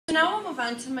move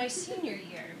on to my senior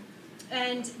year.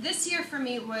 And this year for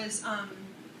me was,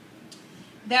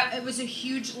 it was a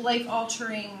huge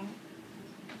life-altering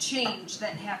change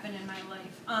that happened in my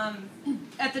life.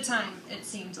 At the time, it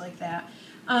seemed like that.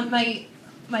 My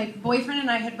boyfriend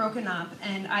and I had broken up,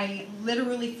 and I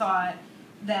literally thought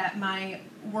that my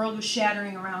world was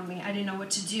shattering around me. I didn't know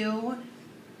what to do.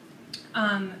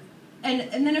 And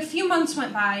then a few months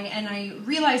went by, and I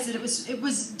realized that it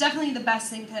was definitely the best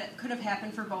thing that could have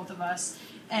happened for both of us.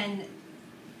 And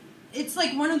it's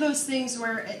like one of those things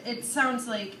where it sounds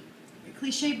like a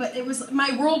cliche, but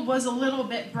my world was a little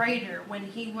bit brighter when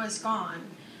he was gone.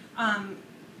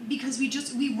 Because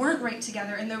we weren't right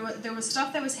together, and there was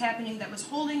stuff that was happening that was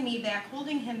holding me back,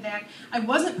 holding him back. I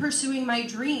wasn't pursuing my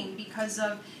dream because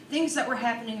of things that were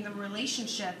happening in the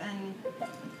relationship, and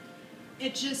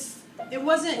it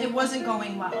wasn't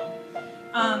going well.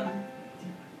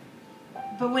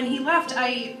 But when he left,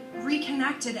 I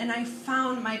reconnected, and I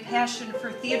found my passion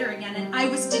for theater again, and I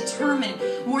was determined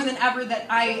more than ever that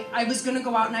I was going to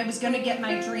go out and I was going to get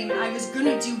my dream, and I was going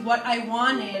to do what I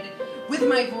wanted with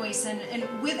my voice and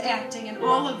with acting and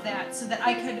all of that so that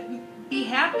I could be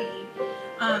happy.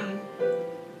 And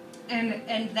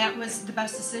that was the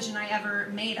best decision I ever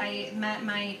made. I met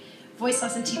my voice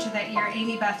lesson teacher that year,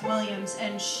 Amy Beth Williams,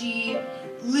 and she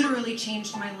literally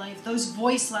changed my life. Those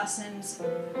voice lessons,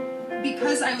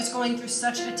 because I was going through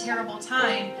such a terrible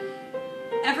time,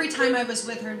 every time I was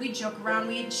with her, we'd joke around,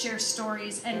 we'd share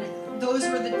stories, and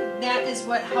that is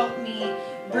what helped me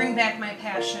bring back my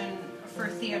passion for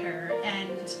theater. And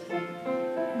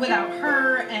without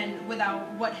her and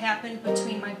without what happened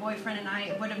between my boyfriend and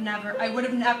I would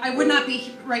not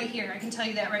be right here. I can tell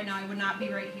you that right now. I would not be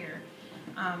right here.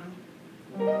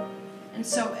 And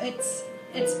so it's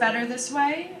better this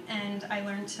way, and I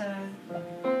learned to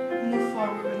move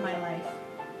forward with my life.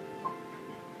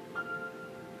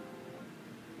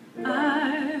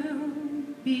 I'll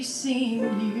be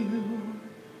seeing you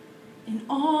in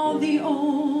all the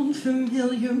old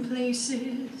familiar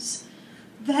places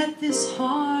that this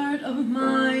heart of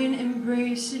mine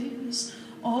embraces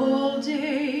all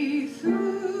day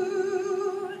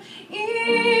through.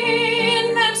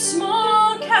 In that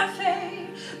small cafe,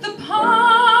 the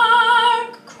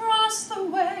park across the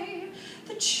way,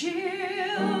 the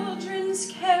children's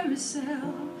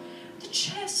carousel, the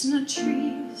chestnut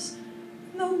trees,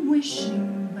 the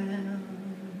wishing well.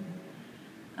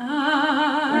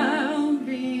 I'll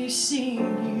be seeing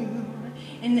you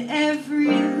in every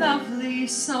lovely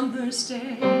summer's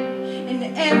day, in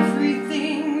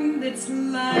everything that's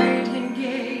light and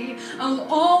gay. I'll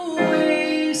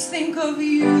always think of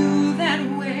you that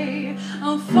way.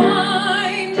 I'll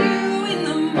find you in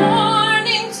the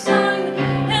morning sun,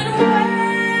 and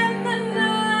when the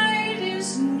night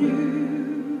is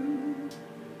new,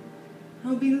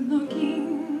 I'll be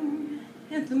looking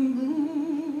at the moon.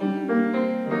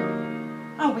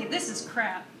 Oh wait, this is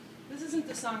crap. This isn't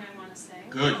the song I want to sing.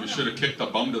 Good, you should have kicked the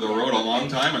bum to the road a long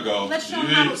time ago. Let's show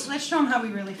him how we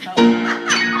really felt.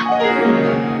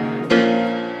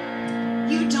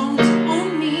 You don't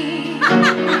own me.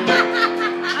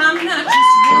 I'm not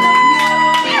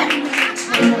just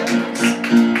one of your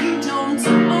toys. You don't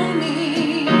own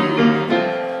me.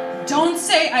 Don't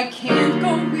say I can't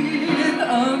go with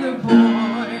other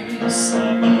boys.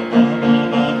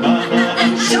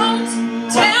 And don't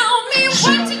tell me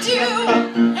what to do.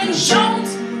 And don't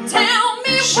tell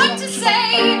me what to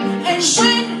say. And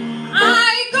when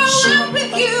I go out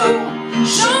with you,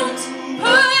 don't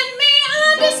put me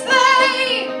on display.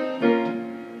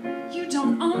 You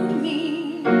don't own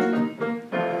me.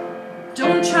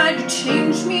 Don't try to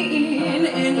change me in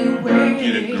any way.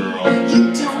 Get it, girl.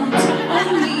 You don't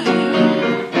own me.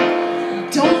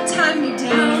 Don't tie me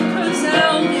down, 'cause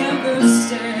I'll never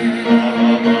stay.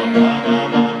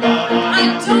 I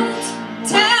don't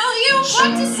tell you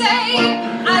what to say.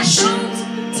 I don't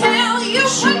tell you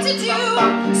what to do.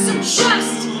 So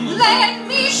just let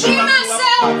me be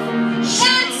myself.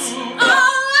 That's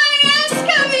all I ask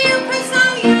of you, 'cause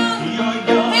I'm young.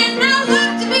 And I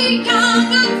love to be young.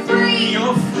 I'm free.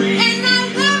 And I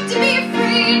love to be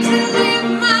free to live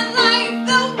my life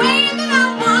the way that I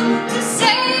want, to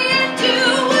say and do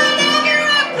whatever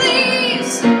I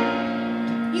please.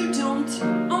 You don't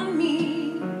own me.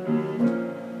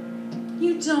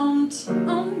 You don't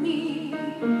own me.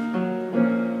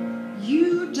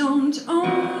 You don't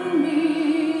own me.